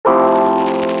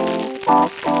We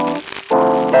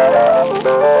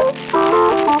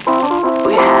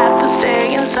have to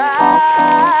stay inside.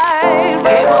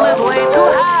 Cable is way too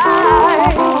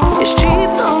high. It's cheap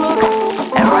to look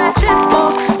at ratchet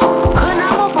books. Could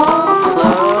not a book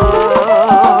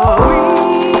club.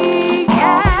 We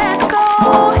can't go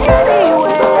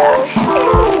anywhere.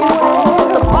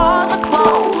 The bars are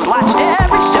closed. Watched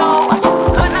every show.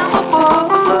 Could not a book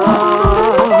club.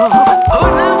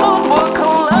 Could not a book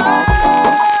club.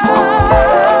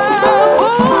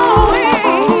 Ooh,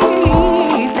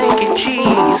 thank you,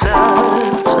 Jesus.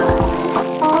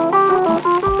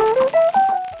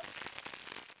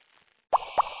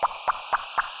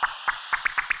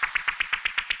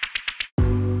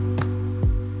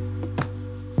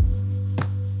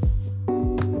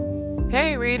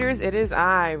 Hey readers, it is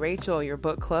I, Rachel, your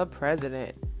book club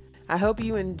president. I hope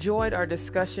you enjoyed our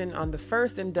discussion on the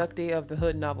first inductee of the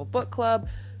Hood Novel Book Club,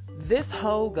 This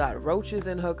Hoe Got Roaches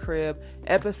in Her Crib,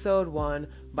 Episode 1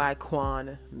 by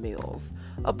Quan Mills.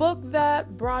 A book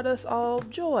that brought us all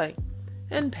joy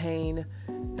and pain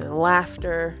and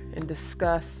laughter and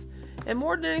disgust and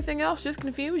more than anything else, just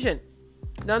confusion.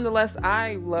 Nonetheless,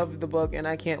 I loved the book and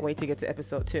I can't wait to get to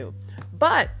Episode 2.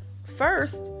 But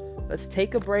first, let's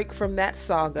take a break from that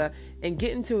saga and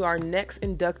get into our next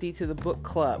inductee to the book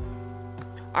club.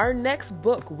 Our next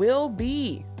book will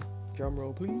be,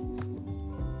 drumroll please,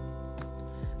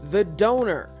 The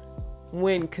Donor,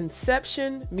 When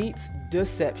Conception Meets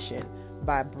Deception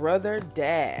by Brother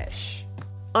Dash.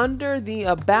 Under the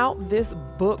About This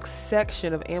Book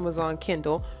section of Amazon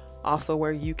Kindle, also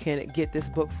where you can get this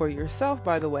book for yourself,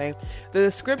 by the way, the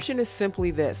description is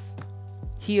simply this: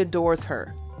 he adores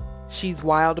her. She's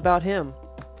wild about him.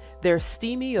 Their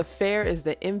steamy affair is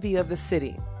the envy of the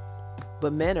city.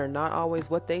 But men are not always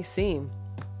what they seem.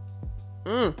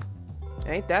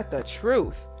 Ain't that the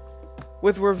truth?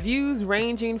 With reviews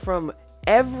ranging from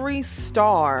every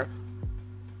star,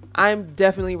 I'm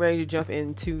definitely ready to jump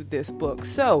into this book.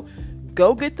 So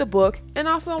go get the book, and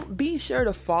also be sure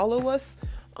to follow us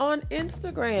on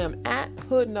Instagram at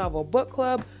Hood Novel Book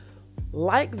Club.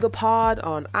 Like the pod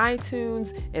on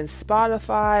iTunes and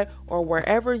Spotify or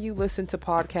wherever you listen to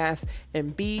podcasts,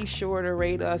 and be sure to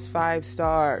rate us 5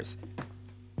 stars.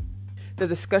 The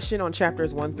discussion on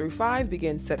chapters 1 through 5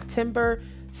 begins September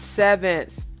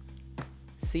 7th.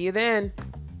 See you then.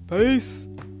 Peace.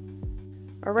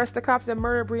 Arrest the cops that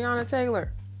murdered Breonna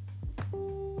Taylor.